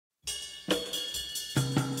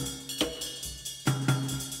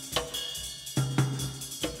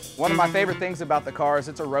One of my favorite things about the car is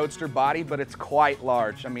it's a Roadster body, but it's quite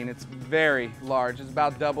large. I mean, it's very large. It's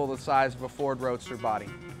about double the size of a Ford Roadster body.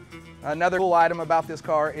 Another cool item about this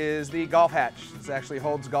car is the golf hatch. This actually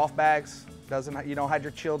holds golf bags. You don't hide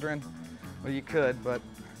your children. Well, you could, but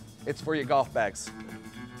it's for your golf bags.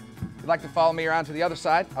 If you'd like to follow me around to the other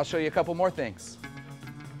side, I'll show you a couple more things.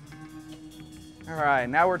 All right,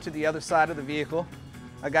 now we're to the other side of the vehicle.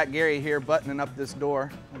 I got Gary here buttoning up this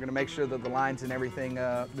door. We're gonna make sure that the lines and everything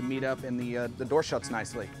the meet up and the door shuts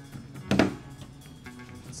nicely.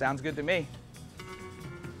 Sounds good to me.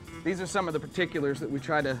 These are some of the particulars that we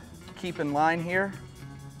try to keep in line here,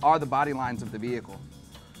 are the body lines of the vehicle.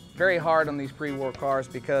 Very hard on these pre-war cars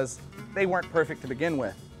because they weren't perfect to begin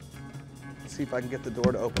with. Let's see if I can get the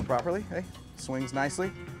door to open properly. Hey, swings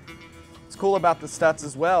nicely. What's cool about the Stutz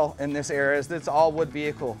as well in this era is that it's all wood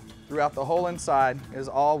vehicle. Throughout the whole inside is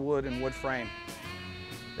all wood and wood frame.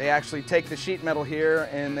 They actually take the sheet metal here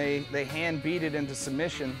and they hand beat it into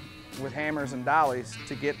submission with hammers and dollies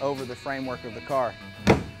to get over the framework of the car.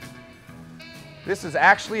 This is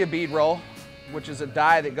actually a bead roll, which is a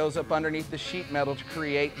die that goes up underneath the sheet metal to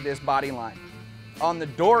create this body line. On the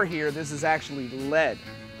door here, this is actually lead.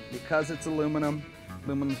 Because it's aluminum,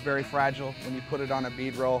 aluminum's very fragile. When you put it on a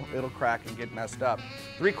bead roll, it'll crack and get messed up.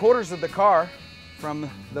 3/4 of the car from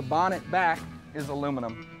the bonnet back is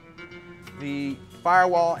aluminum. The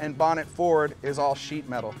firewall and bonnet forward is all sheet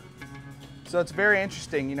metal. So it's very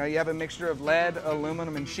interesting. You know, you have a mixture of lead,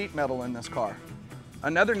 aluminum, and sheet metal in this car.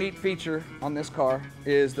 Another neat feature on this car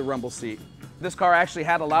is the rumble seat. This car actually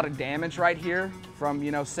had a lot of damage right here from,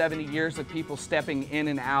 70 years of people stepping in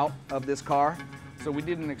and out of this car. So we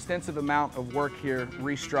did an extensive amount of work here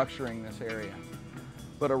restructuring this area.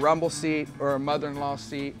 But a rumble seat or a mother-in-law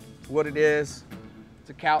seat, what it is, it's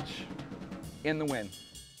a couch in the wind.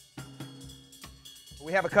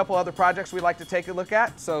 We have a couple other projects we'd like to take a look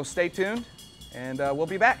at, so stay tuned and we'll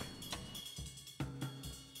be back.